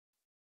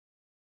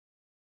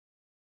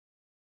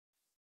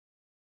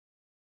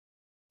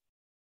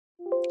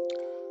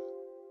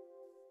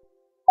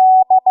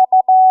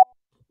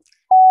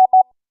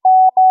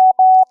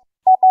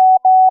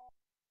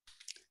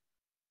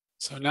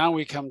now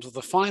we come to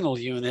the final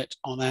unit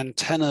on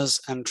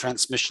antennas and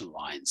transmission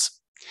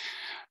lines.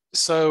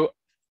 So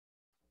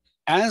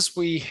as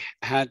we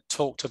had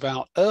talked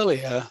about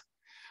earlier,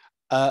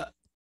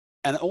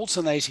 an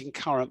alternating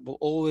current will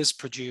always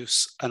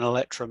produce an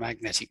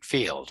electromagnetic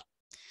field.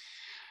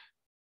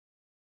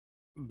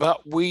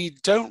 But we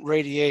don't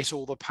radiate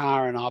all the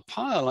power in our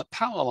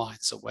power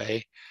lines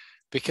away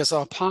because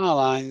our power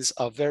lines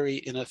are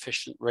very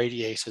inefficient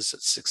radiators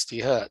at 60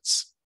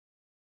 Hertz.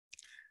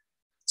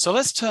 So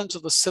let's turn to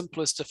the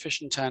simplest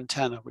efficient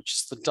antenna, which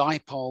is the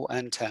dipole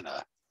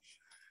antenna.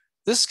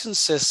 This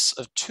consists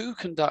of two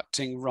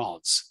conducting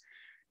rods,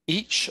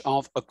 each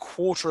of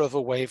 1/4 of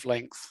a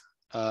wavelength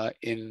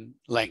in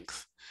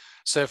length.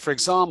 So for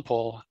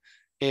example,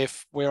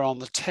 if we're on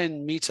the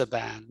 10-meter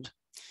band,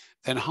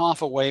 then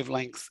half a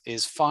wavelength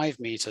is 5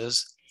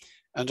 meters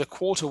and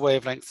 1/4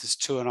 wavelength is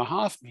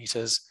 2.5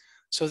 meters.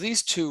 So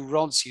these two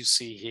rods you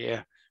see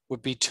here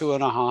would be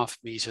 2.5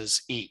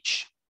 meters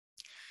each.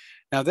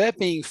 Now they're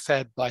being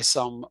fed by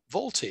some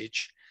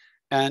voltage,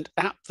 and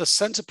at the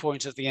center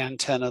point of the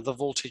antenna, the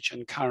voltage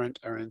and current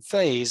are in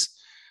phase.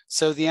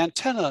 So the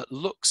antenna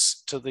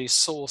looks to the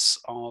source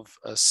of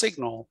a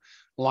signal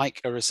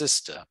like a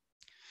resistor.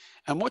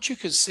 And what you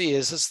can see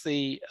is as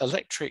the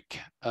electric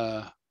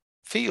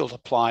field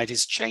applied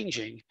is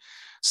changing,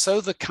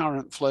 so the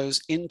current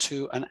flows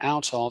into and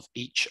out of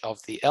each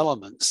of the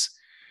elements.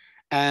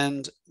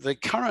 And the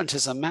current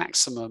is a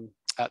maximum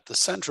at the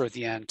center of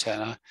the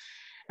antenna,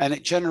 and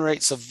it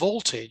generates a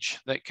voltage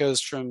that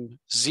goes from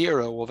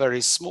 0 or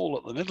very small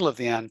at the middle of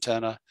the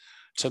antenna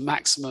to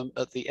maximum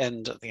at the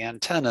end of the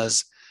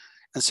antennas.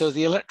 And so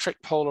the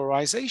electric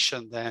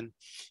polarization then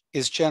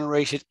is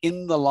generated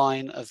in the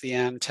line of the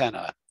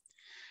antenna.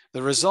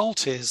 The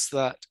result is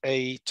that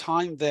a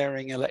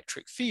time-varying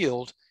electric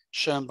field,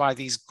 shown by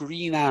these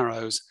green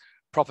arrows,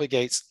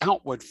 propagates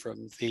outward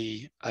from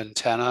the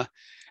antenna.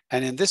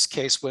 And in this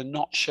case, we're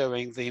not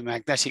showing the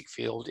magnetic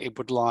field. It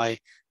would lie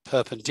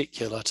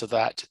perpendicular to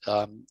that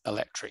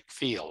electric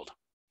field.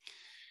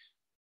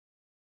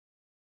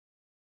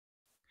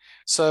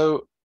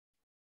 So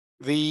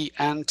the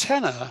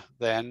antenna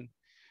then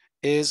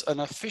is an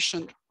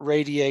efficient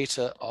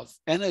radiator of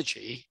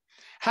energy.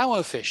 How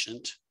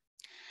efficient?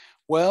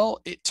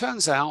 Well, it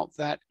turns out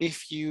that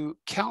if you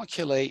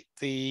calculate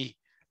the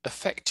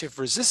effective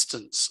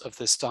resistance of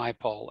this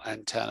dipole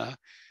antenna,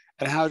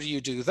 and how do you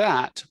do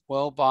that?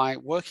 Well, by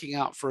working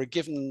out for a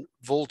given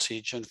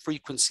voltage and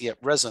frequency at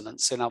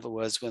resonance, in other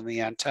words, when the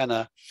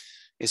antenna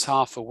is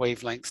half a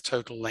wavelength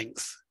total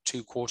length,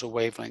 2/4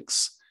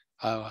 wavelengths,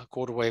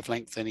 1/4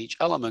 wavelength in each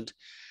element,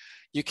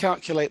 you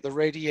calculate the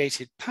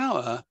radiated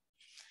power,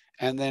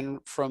 and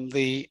then from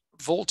the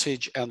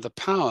voltage and the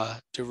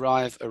power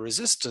derive a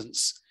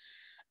resistance.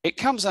 It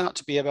comes out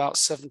to be about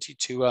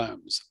 72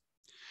 ohms.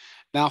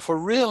 Now for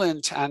real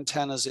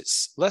antennas,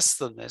 it's less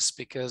than this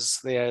because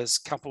there's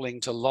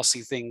coupling to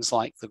lossy things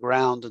like the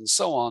ground and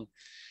so on.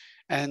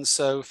 And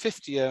so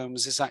 50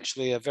 ohms is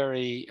actually a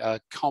very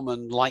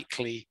common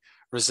likely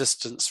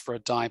resistance for a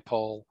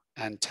dipole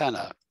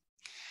antenna.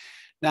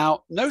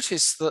 Now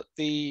notice that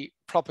the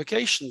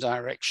propagation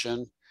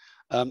direction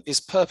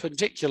is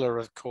perpendicular,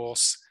 of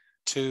course,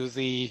 to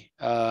the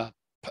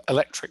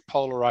electric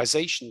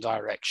polarization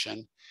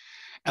direction.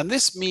 And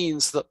this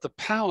means that the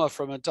power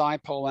from a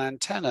dipole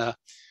antenna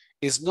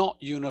is not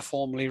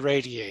uniformly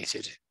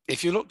radiated.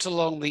 If you looked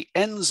along the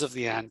ends of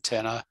the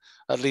antenna,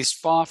 at least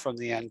far from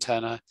the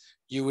antenna,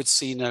 you would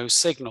see no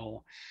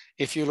signal.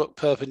 If you look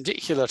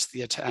perpendicular to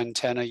the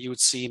antenna, you would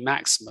see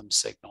maximum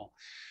signal.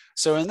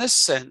 So in this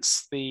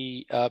sense,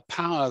 the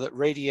power that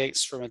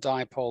radiates from a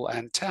dipole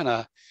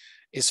antenna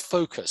is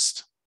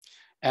focused.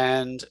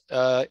 And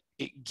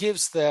it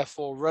gives,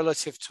 therefore,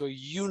 relative to a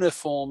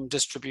uniform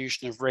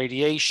distribution of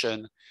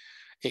radiation,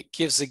 it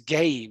gives a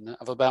gain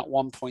of about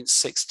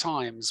 1.6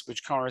 times,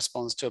 which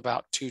corresponds to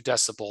about 2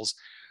 decibels,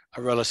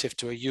 relative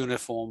to a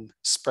uniform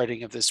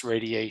spreading of this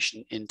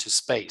radiation into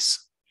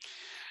space.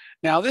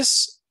 Now,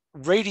 this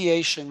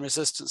radiation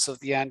resistance of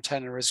the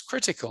antenna is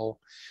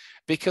critical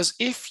because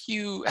if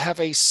you have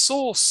a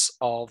source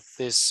of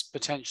this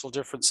potential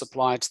difference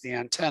applied to the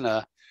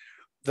antenna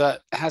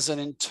that has an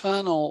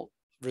internal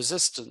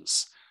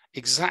resistance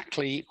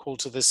exactly equal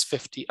to this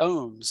 50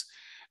 ohms,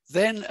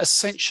 then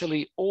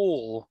essentially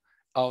all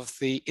of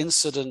the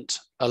incident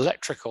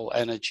electrical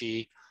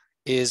energy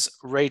is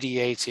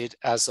radiated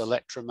as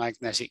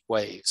electromagnetic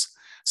waves.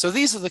 So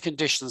these are the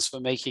conditions for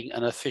making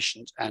an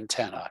efficient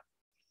antenna.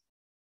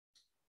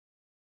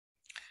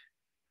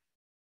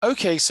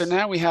 Okay, so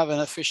now we have an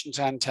efficient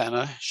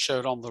antenna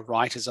shown on the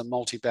right as a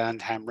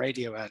multiband ham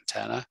radio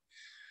antenna,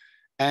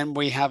 and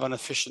we have an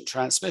efficient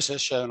transmitter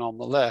shown on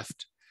the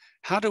left.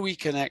 How do we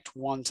connect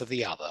one to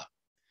the other?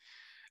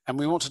 And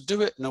we want to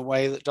do it in a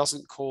way that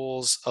doesn't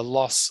cause a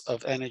loss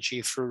of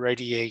energy through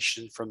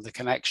radiation from the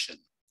connection.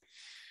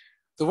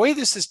 The way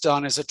this is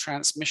done is a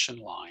transmission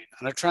line,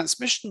 and a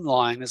transmission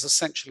line is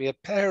essentially a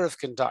pair of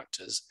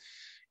conductors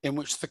in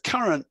which the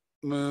current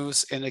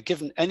moves in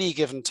any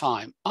given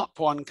time up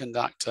one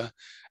conductor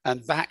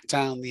and back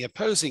down the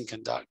opposing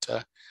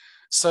conductor.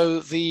 So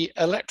the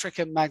electric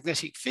and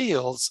magnetic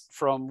fields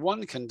from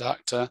one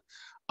conductor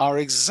are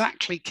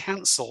exactly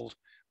cancelled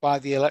by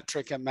the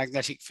electric and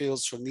magnetic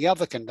fields from the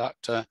other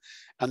conductor,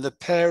 and the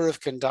pair of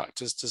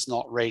conductors does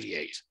not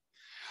radiate.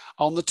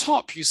 On the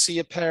top, you see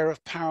a pair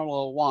of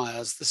parallel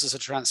wires. This is a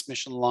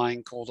transmission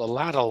line called a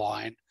ladder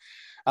line.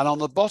 And on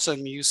the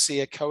bottom, you see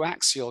a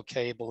coaxial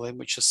cable in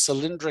which a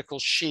cylindrical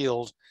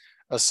shield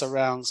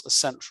surrounds a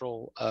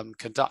central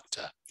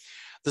conductor.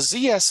 The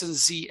ZS and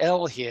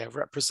ZL here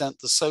represent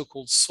the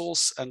so-called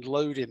source and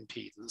load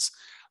impedance.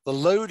 The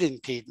load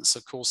impedance,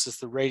 of course, is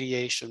the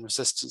radiation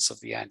resistance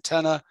of the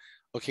antenna,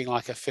 looking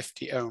like a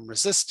 50 ohm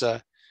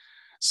resistor.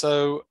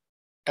 So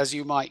as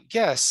you might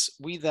guess,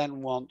 we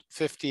then want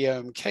 50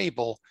 ohm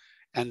cable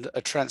and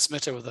a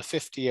transmitter with a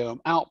 50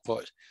 ohm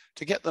output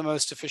to get the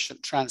most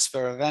efficient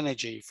transfer of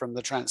energy from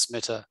the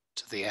transmitter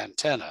to the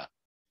antenna.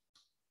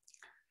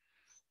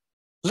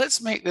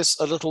 Let's make this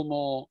a little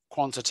more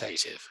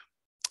quantitative.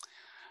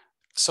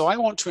 So I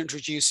want to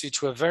introduce you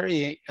to a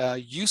very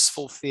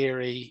useful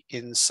theory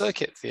in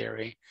circuit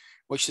theory,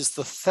 which is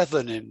the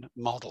Thevenin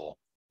model.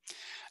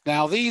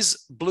 Now,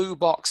 these blue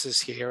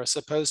boxes here are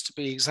supposed to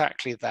be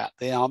exactly that.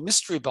 They are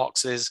mystery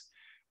boxes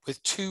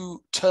with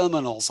two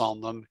terminals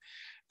on them,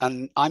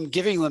 and I'm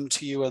giving them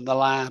to you in the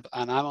lab,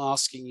 and I'm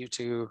asking you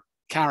to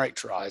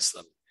characterize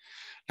them.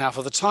 Now,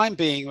 for the time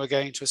being, we're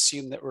going to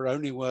assume that we're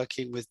only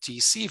working with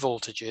DC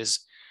voltages,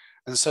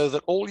 and so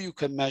that all you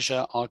can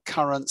measure are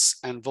currents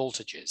and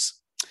voltages.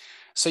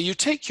 So you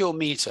take your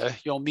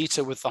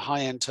meter with the high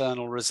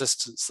internal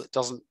resistance that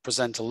doesn't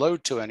present a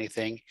load to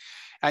anything,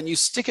 and you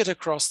stick it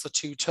across the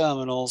two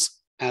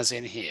terminals as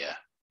in here.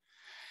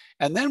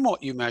 And then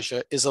what you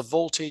measure is a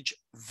voltage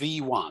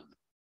V1.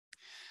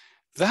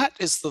 That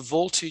is the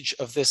voltage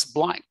of this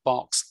black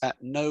box at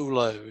no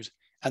load,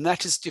 and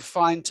that is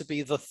defined to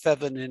be the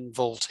Thevenin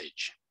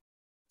voltage.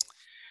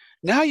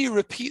 Now you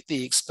repeat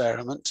the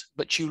experiment,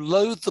 but you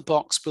load the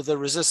box with a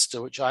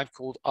resistor, which I've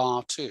called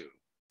R2.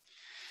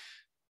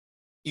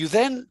 You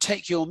then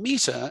take your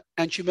meter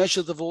and you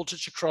measure the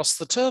voltage across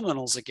the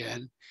terminals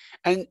again.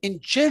 And in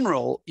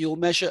general, you'll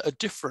measure a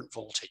different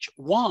voltage.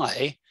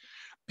 Why?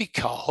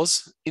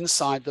 Because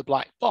inside the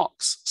black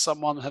box,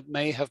 someone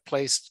may have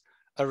placed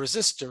a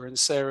resistor in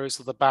series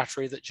with a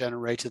battery that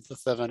generated the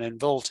Thevenin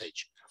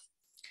voltage.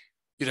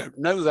 You don't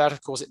know that,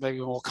 of course. It may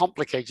be more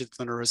complicated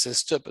than a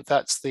resistor, but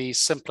that's the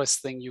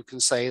simplest thing you can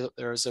say, that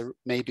there is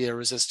maybe a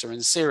resistor in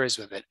series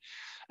with it.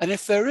 And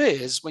if there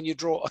is, when you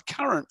draw a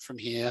current from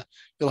here,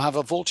 you'll have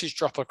a voltage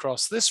drop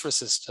across this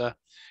resistor.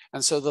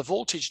 And so the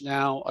voltage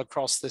now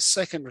across this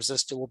second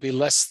resistor will be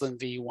less than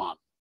V1.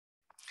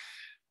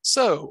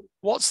 So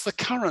what's the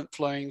current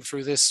flowing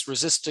through this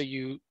resistor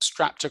you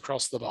strapped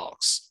across the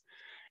box?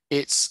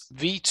 It's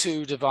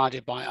V2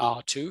 divided by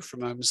R2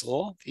 from Ohm's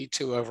law,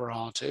 V2 over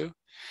R2.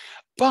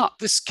 But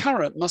this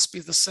current must be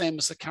the same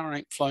as the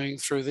current flowing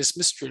through this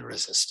mystery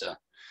resistor.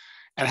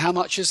 And how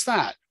much is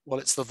that? Well,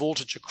 it's the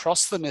voltage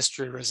across the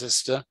mystery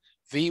resistor,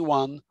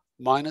 V1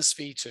 minus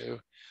V2,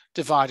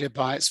 divided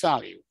by its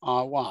value,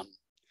 R1.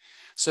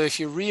 So if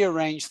you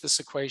rearrange this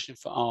equation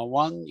for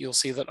R1, you'll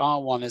see that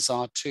R1 is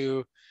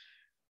R2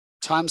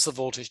 times the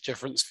voltage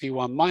difference,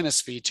 V1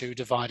 minus V2,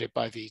 divided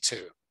by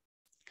V2.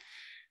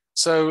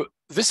 So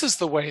this is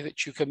the way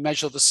that you can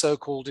measure the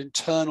so-called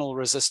internal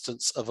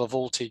resistance of a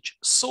voltage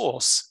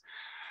source.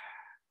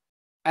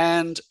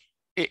 And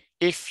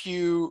if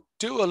you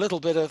do a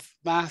little bit of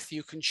math,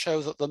 you can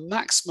show that the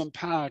maximum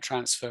power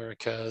transfer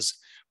occurs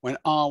when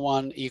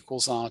R1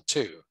 equals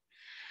R2.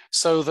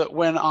 So that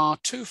when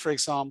R2, for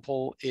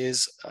example,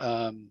 is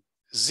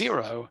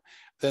 0,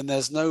 then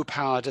there's no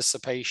power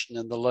dissipation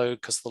in the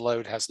load because the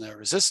load has no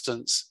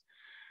resistance.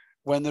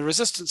 When the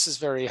resistance is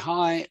very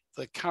high,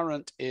 the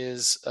current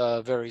is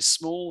very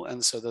small,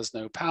 and so there's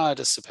no power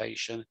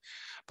dissipation.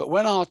 But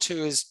when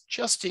R2 is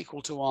just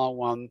equal to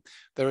R1,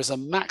 there is a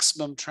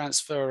maximum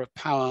transfer of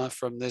power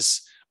from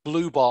this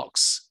blue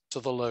box to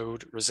the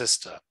load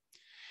resistor.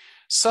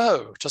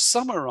 So to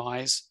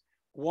summarize,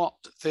 what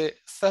the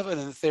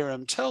Thevenin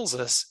theorem tells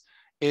us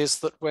is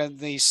that when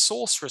the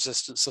source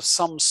resistance of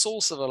some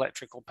source of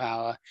electrical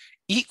power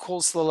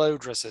equals the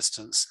load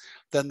resistance,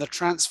 then the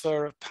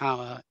transfer of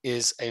power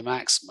is a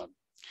maximum.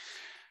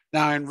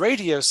 Now in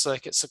radio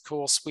circuits, of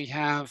course, we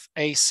have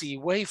AC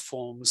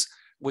waveforms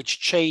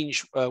which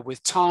change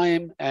with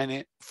time,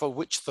 and for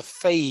which the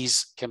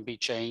phase can be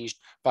changed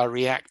by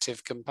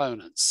reactive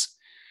components.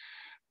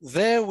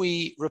 There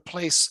we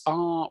replace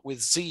R with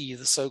Z,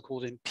 the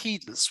so-called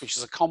impedance, which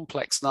is a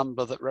complex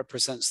number that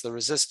represents the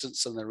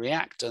resistance and the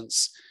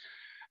reactance.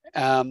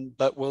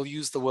 But we'll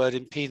use the word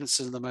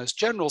impedance in the most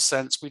general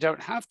sense. We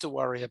don't have to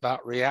worry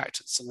about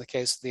reactance in the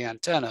case of the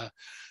antenna,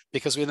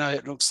 because we know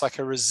it looks like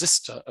a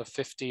resistor of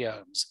 50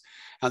 ohms.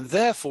 And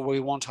therefore, we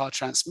want our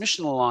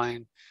transmission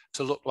line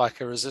to look like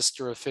a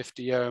resistor of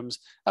 50 ohms,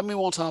 and we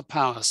want our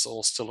power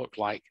source to look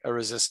like a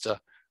resistor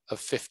of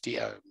 50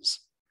 ohms.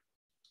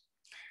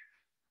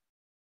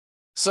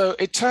 So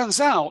it turns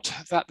out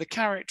that the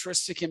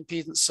characteristic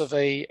impedance of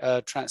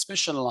a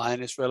transmission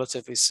line is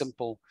relatively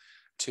simple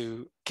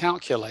to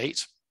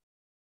calculate.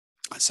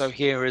 So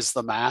here is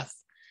the math.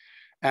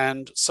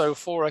 And so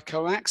for a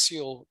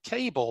coaxial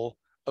cable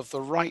of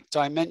the right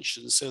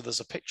dimension, so there's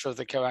a picture of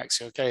the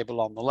coaxial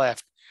cable on the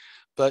left,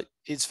 but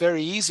it's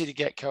very easy to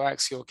get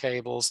coaxial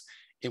cables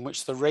in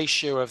which the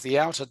ratio of the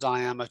outer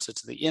diameter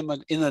to the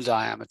inner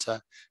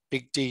diameter,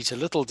 big D to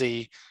little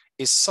d,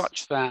 is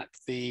such that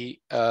the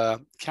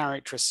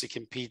characteristic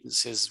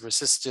impedance is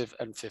resistive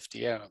and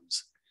 50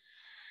 ohms.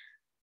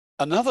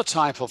 Another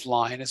type of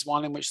line is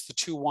one in which the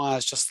two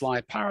wires just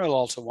lie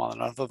parallel to one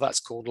another. That's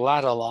called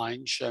ladder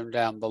line, shown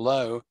down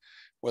below,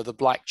 where the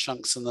black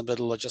chunks in the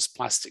middle are just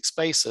plastic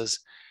spacers.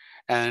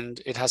 And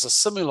it has a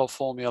similar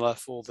formula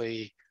for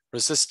the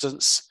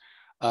resistance.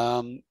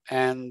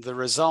 And the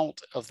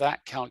result of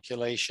that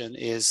calculation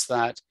is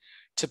that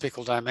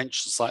typical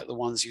dimensions like the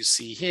ones you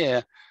see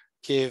here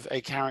give a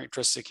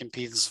characteristic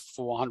impedance of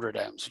 400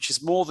 ohms, which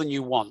is more than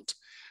you want.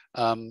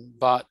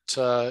 But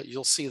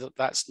you'll see that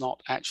that's not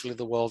actually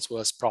the world's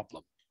worst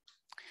problem.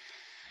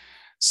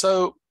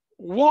 So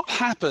what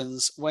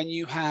happens when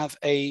you have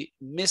a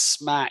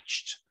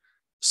mismatched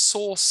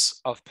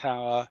source of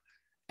power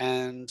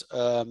and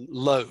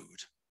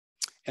load?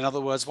 In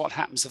other words, what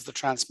happens if the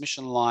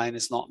transmission line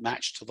is not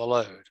matched to the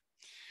load?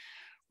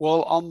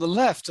 Well, on the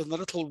left, in the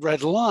little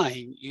red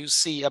line, you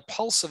see a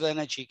pulse of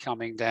energy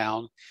coming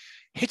down,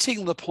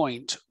 hitting the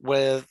point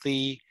where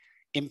the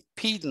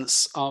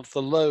impedance of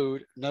the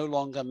load no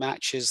longer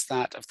matches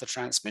that of the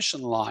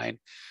transmission line.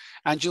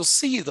 And you'll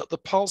see that the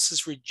pulse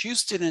is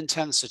reduced in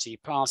intensity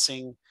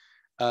passing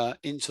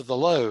into the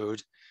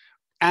load,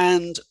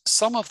 and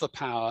some of the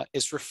power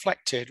is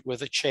reflected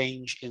with a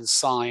change in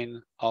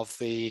sign of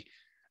the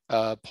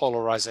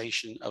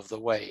polarization of the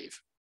wave.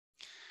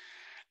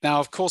 Now,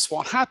 of course,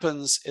 what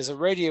happens is a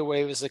radio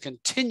wave is a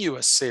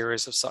continuous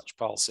series of such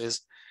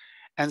pulses.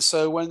 And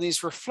so when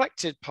these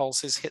reflected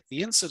pulses hit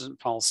the incident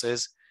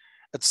pulses,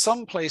 at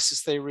some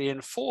places they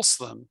reinforce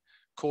them,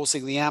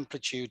 causing the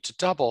amplitude to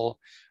double,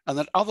 and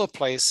at other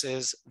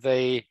places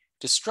they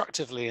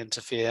destructively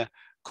interfere,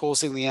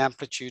 causing the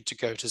amplitude to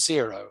go to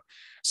zero.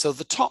 So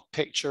the top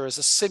picture is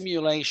a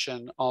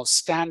simulation of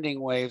standing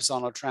waves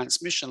on a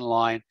transmission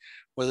line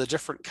where the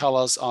different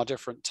colors are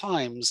different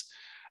times,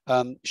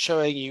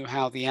 showing you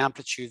how the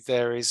amplitude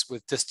varies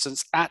with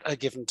distance at a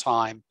given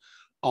time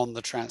on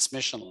the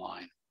transmission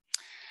line.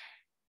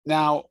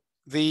 Now,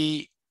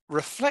 the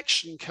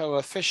reflection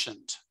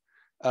coefficient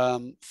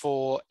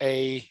for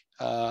a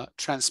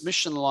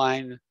transmission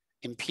line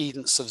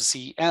impedance of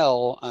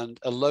ZL and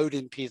a load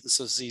impedance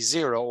of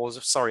Z0, or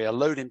sorry, a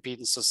load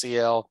impedance of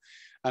ZL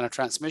and a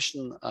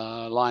transmission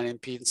line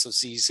impedance of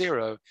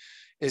Z0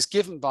 is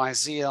given by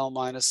ZL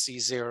minus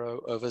Z0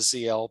 over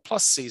ZL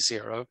plus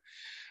Z0.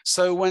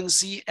 So when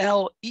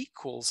ZL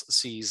equals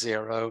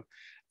Z0,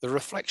 the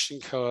reflection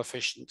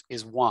coefficient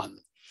is 1.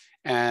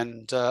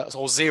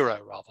 Or 0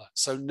 rather,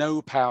 so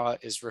no power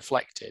is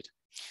reflected.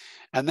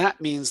 And that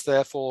means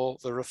therefore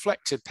the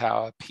reflected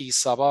power, P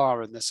sub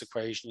R in this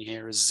equation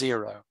here, is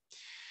 0.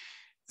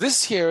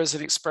 This here is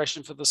an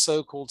expression for the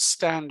so-called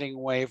standing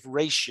wave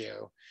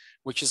ratio,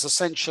 which is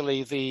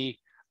essentially the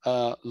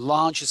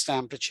largest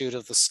amplitude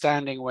of the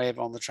standing wave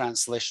on the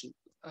transmission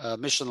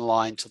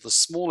line to the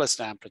smallest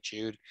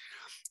amplitude.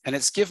 And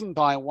it's given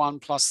by 1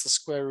 plus the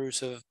square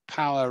root of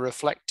power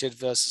reflected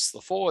versus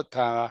the forward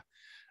power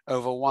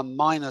over 1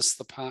 minus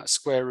the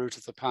square root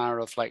of the power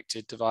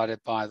reflected divided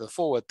by the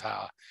forward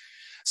power.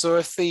 So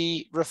if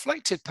the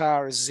reflected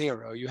power is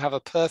 0, you have a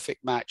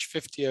perfect match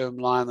 50 ohm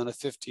line and a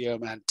 50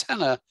 ohm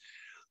antenna.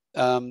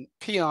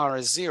 PR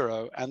is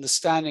 0, and the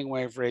standing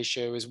wave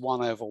ratio is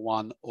 1 over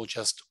 1, or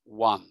just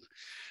 1.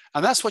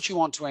 And that's what you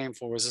want to aim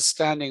for, is a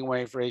standing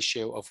wave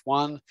ratio of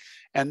 1.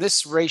 And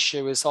this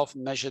ratio is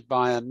often measured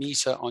by a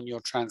meter on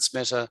your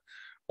transmitter,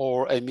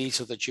 or a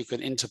meter that you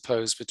can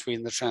interpose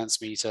between the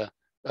transmitter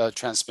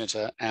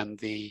and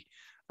the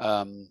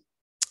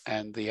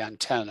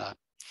antenna.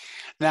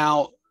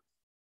 Now,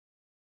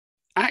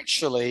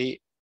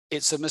 actually,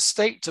 it's a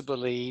mistake to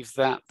believe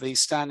that the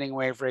standing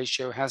wave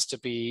ratio has to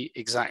be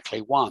exactly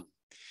 1.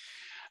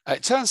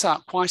 It turns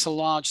out quite a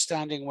large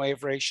standing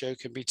wave ratio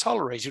can be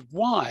tolerated.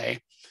 Why?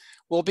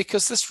 Well,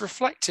 because this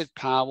reflected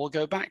power will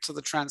go back to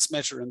the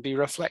transmitter and be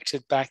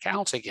reflected back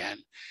out again.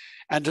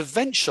 And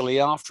eventually,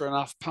 after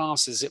enough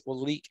passes, it will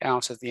leak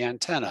out of the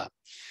antenna.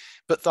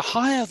 But the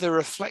higher the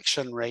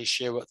reflection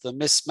ratio at the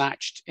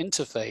mismatched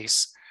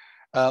interface,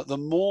 the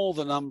more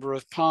the number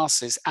of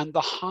passes and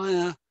the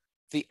higher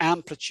the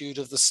amplitude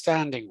of the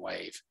standing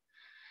wave.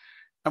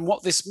 And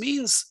what this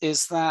means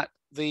is that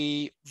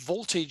the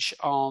voltage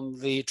on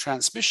the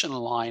transmission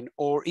line,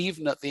 or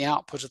even at the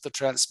output of the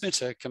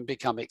transmitter, can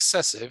become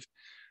excessive.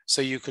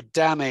 So you could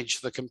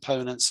damage the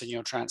components in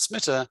your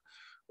transmitter,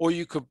 or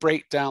you could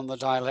break down the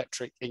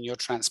dielectric in your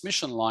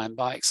transmission line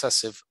by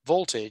excessive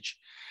voltage.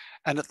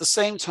 And at the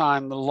same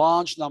time, the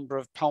large number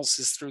of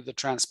pulses through the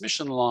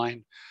transmission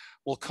line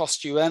will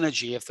cost you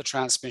energy if the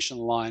transmission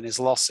line is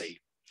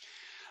lossy.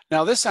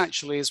 Now, this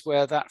actually is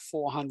where that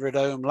 400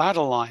 ohm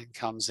ladder line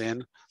comes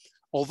in.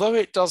 Although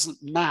it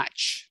doesn't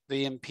match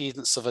the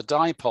impedance of a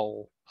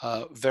dipole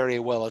very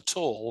well at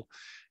all,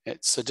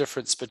 It's a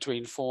difference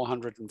between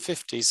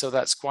 450, so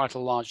that's quite a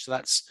large,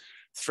 that's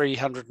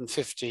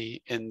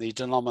 350 in the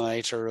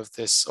denominator of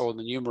this, or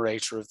the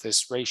numerator of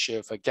this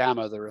ratio for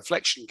gamma, the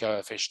reflection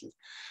coefficient.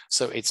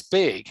 So it's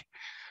big.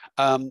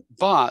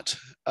 But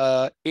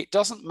it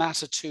doesn't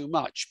matter too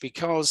much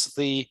because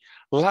the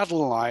ladder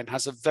line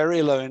has a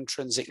very low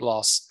intrinsic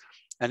loss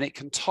and it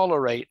can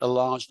tolerate a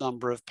large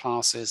number of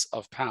passes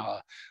of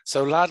power.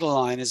 So ladder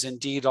line is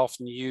indeed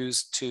often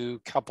used to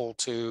couple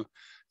to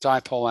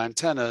dipole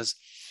antennas.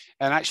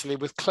 And actually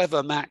with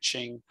clever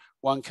matching,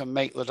 one can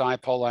make the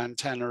dipole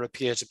antenna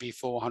appear to be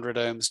 400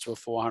 ohms to a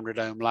 400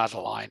 ohm ladder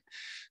line.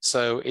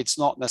 So it's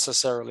not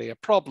necessarily a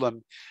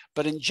problem,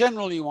 but in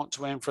general, you want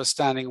to aim for a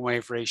standing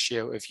wave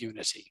ratio of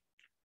unity.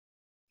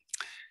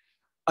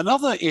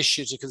 Another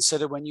issue to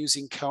consider when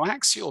using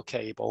coaxial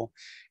cable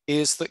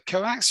is that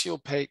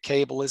coaxial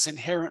cable is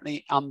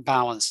inherently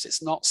unbalanced.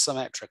 It's not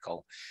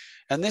symmetrical.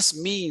 And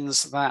this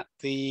means that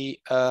the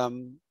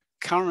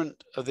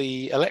current,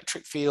 the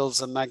electric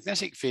fields and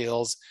magnetic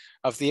fields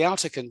of the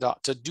outer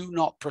conductor do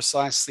not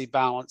precisely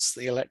balance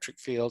the electric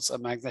fields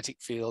and magnetic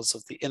fields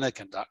of the inner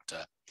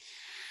conductor.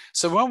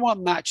 So when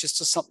one matches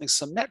to something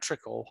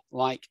symmetrical,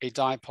 like a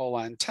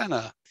dipole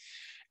antenna,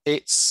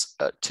 it's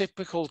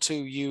typical to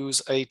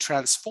use a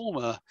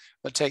transformer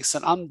that takes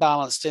an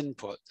unbalanced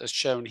input, as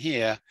shown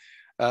here,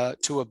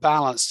 to a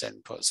balanced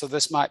input. So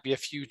this might be a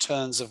few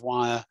turns of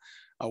wire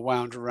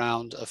wound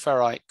around a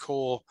ferrite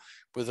core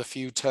with a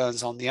few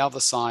turns on the other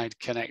side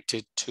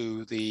connected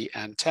to the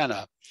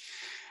antenna.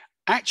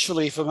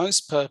 Actually, for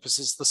most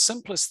purposes, the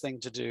simplest thing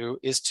to do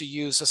is to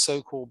use a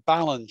so-called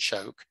Ballon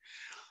choke.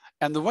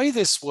 And the way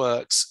this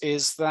works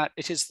is that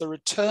it is the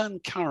return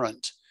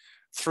current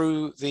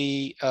through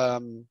the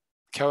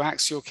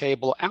coaxial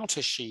cable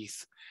outer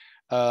sheath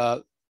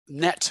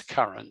net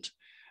current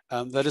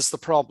that is the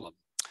problem.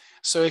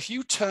 So if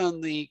you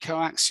turn the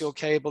coaxial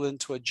cable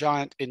into a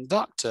giant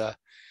inductor,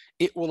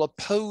 it will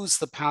oppose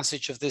the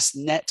passage of this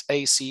net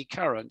AC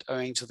current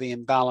owing to the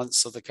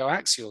imbalance of the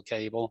coaxial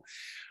cable,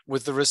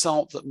 with the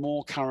result that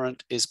more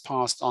current is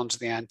passed onto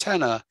the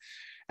antenna.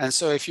 And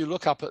so if you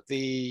look up at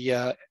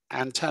the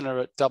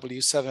antenna at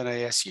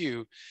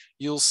W7ASU,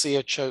 you'll see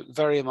a choke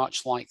very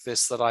much like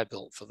this that I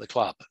built for the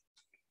club.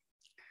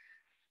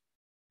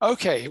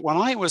 Okay, when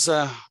I was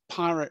a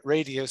pirate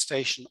radio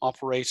station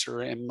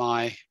operator in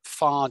my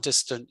far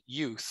distant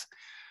youth,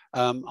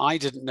 I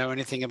didn't know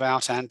anything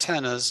about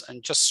antennas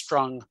and just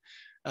strung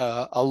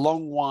a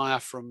long wire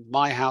from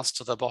my house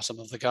to the bottom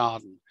of the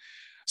garden.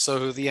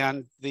 So the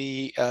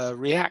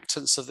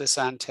reactance of this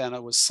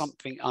antenna was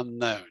something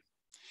unknown.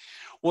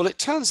 Well, it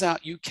turns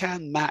out you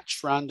can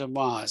match random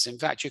wires. In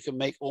fact, you can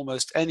make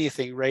almost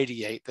anything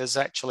radiate. There's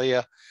actually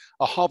a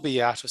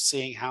hobby out of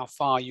seeing how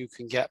far you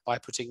can get by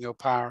putting your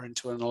power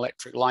into an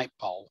electric light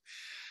bulb.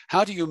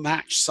 How do you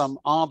match some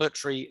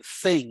arbitrary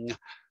thing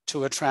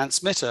to a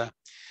transmitter?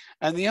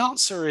 And the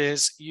answer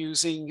is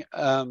using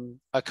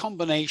a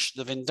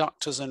combination of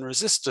inductors and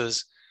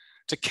resistors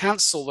to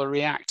cancel the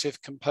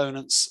reactive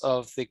components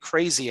of the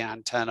crazy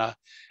antenna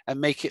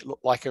and make it look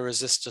like a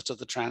resistor to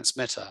the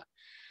transmitter.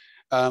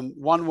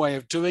 One way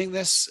of doing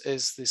this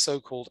is the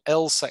so-called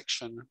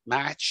L-section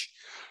match,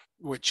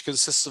 which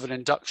consists of an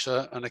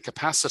inductor and a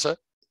capacitor,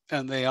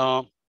 and they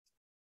are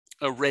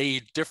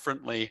arrayed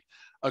differently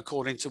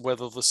according to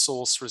whether the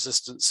source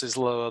resistance is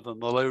lower than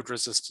the load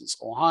resistance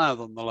or higher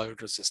than the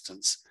load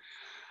resistance.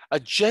 A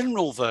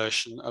general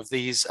version of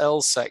these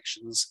L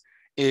sections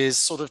is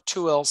sort of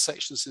two L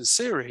sections in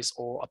series,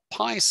 or a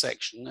pi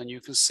section, and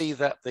you can see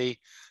that the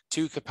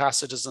two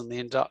capacitors and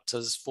the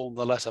inductors form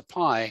the letter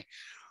pi.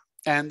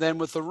 And then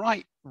with the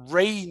right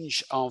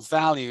range of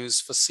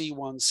values for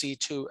C1,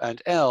 C2,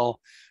 and L,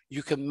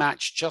 you can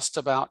match just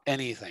about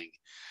anything.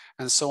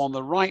 And so on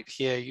the right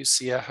here, you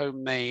see a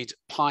homemade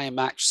pi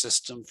match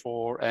system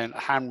for a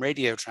ham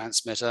radio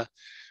transmitter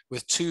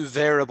with two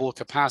variable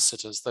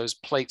capacitors. Those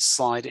plates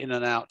slide in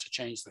and out to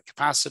change the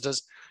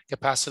capacitors.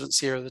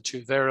 Capacitance here are the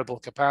two variable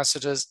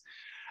capacitors.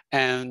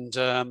 And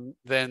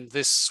then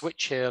this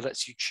switch here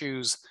lets you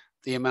choose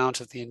the amount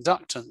of the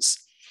inductance.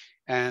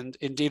 And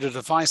indeed, a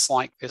device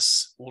like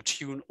this will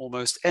tune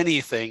almost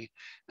anything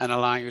and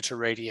allow you to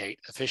radiate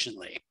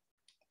efficiently.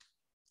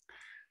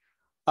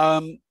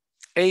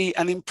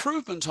 An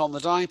improvement on the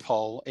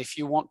dipole, if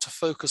you want to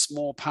focus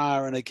more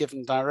power in a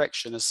given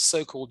direction, is the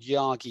so-called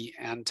Yagi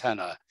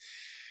antenna.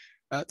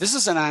 This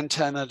is an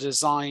antenna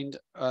designed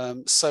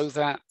so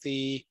that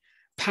the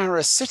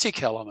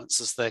parasitic elements,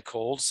 as they're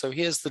called, so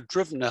here's the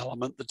driven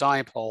element, the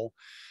dipole,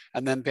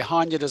 and then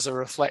behind it is a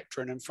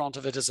reflector and in front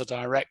of it is a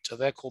director.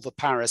 They're called the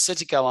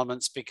parasitic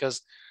elements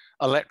because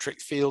electric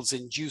fields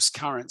induce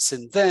currents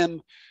in them,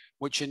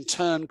 which in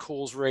turn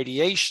cause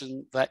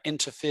radiation that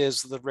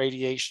interferes with the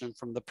radiation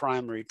from the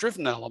primary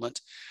driven element.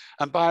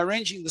 And by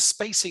arranging the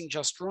spacing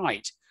just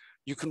right,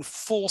 you can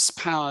force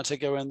power to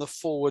go in the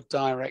forward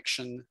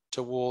direction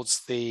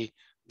towards the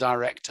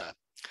director.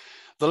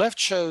 The left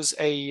shows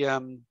a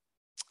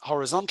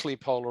horizontally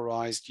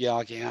polarized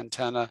Yagi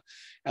antenna,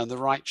 and the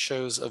right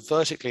shows a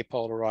vertically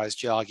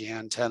polarized Yagi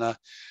antenna.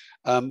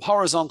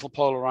 Horizontal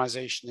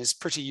polarization is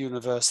pretty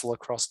universal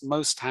across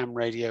most ham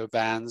radio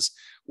bands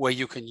where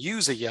you can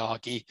use a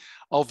Yagi,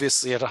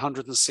 obviously at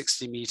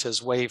 160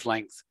 meters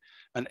wavelength.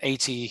 An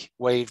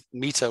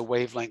 80-meter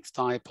wavelength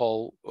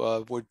dipole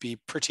would be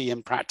pretty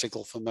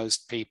impractical for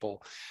most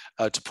people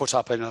to put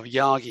up in a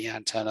Yagi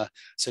antenna.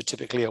 So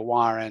typically a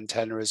wire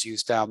antenna is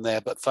used down there.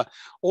 But for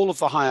all of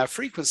the higher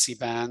frequency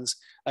bands,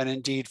 and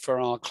indeed for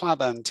our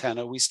club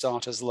antenna, we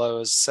start as low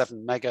as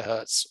 7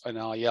 megahertz in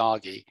our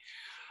Yagi.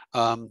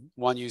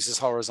 One uses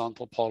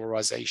horizontal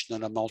polarization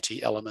and a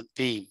multi-element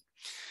beam.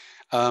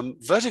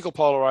 Vertical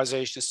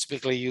polarization is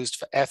typically used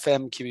for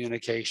FM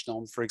communication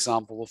on, for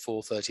example, the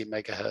 430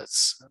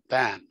 megahertz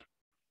band.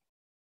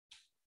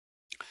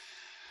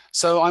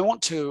 So I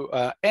want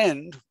to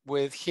end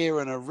with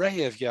here an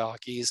array of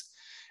Yagis,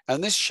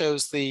 and this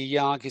shows the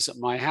Yagis at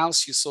my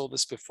house. You saw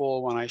this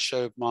before when I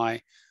showed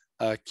my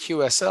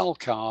QSL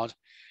card.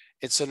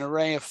 It's an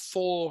array of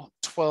 4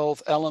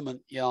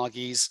 12-element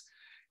Yagis,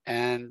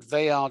 and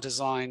they are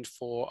designed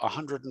for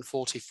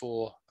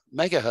 144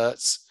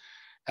 megahertz,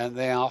 and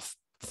they are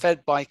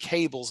fed by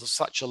cables of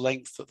such a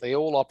length that they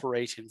all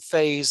operate in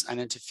phase and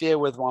interfere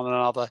with one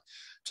another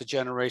to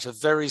generate a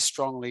very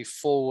strongly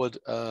forward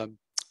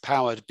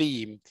powered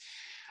beam.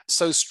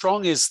 So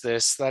strong is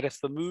this that if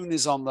the moon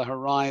is on the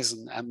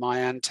horizon and my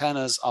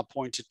antennas are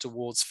pointed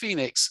towards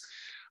Phoenix,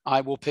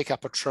 I will pick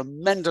up a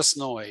tremendous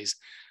noise.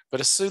 But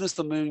as soon as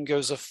the moon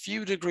goes a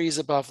few degrees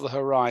above the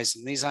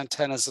horizon, these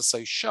antennas are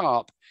so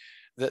sharp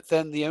that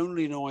then the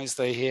only noise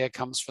they hear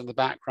comes from the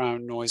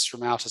background noise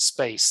from outer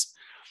space.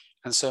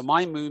 And so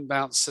my moon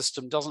bounce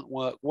system doesn't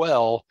work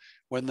well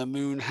when the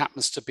moon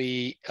happens to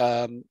be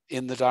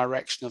in the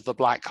direction of the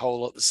black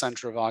hole at the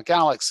center of our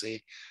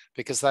galaxy,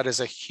 because that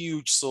is a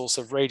huge source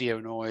of radio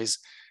noise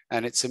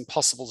and it's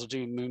impossible to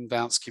do moon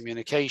bounce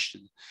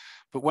communication.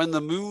 But when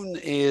the moon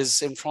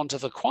is in front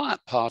of a quiet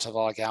part of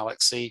our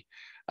galaxy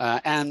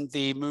and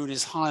the moon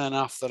is high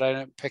enough that I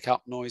don't pick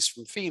up noise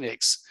from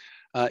Phoenix,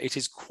 it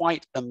is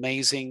quite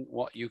amazing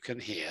what you can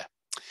hear.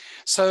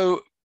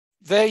 So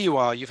there you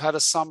are. You've had a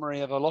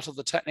summary of a lot of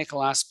the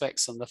technical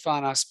aspects and the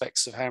fun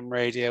aspects of ham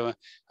radio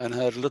and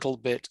heard a little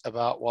bit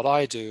about what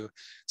I do.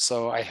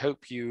 So I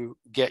hope you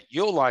get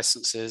your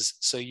licenses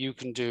so you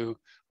can do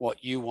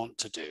what you want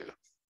to do.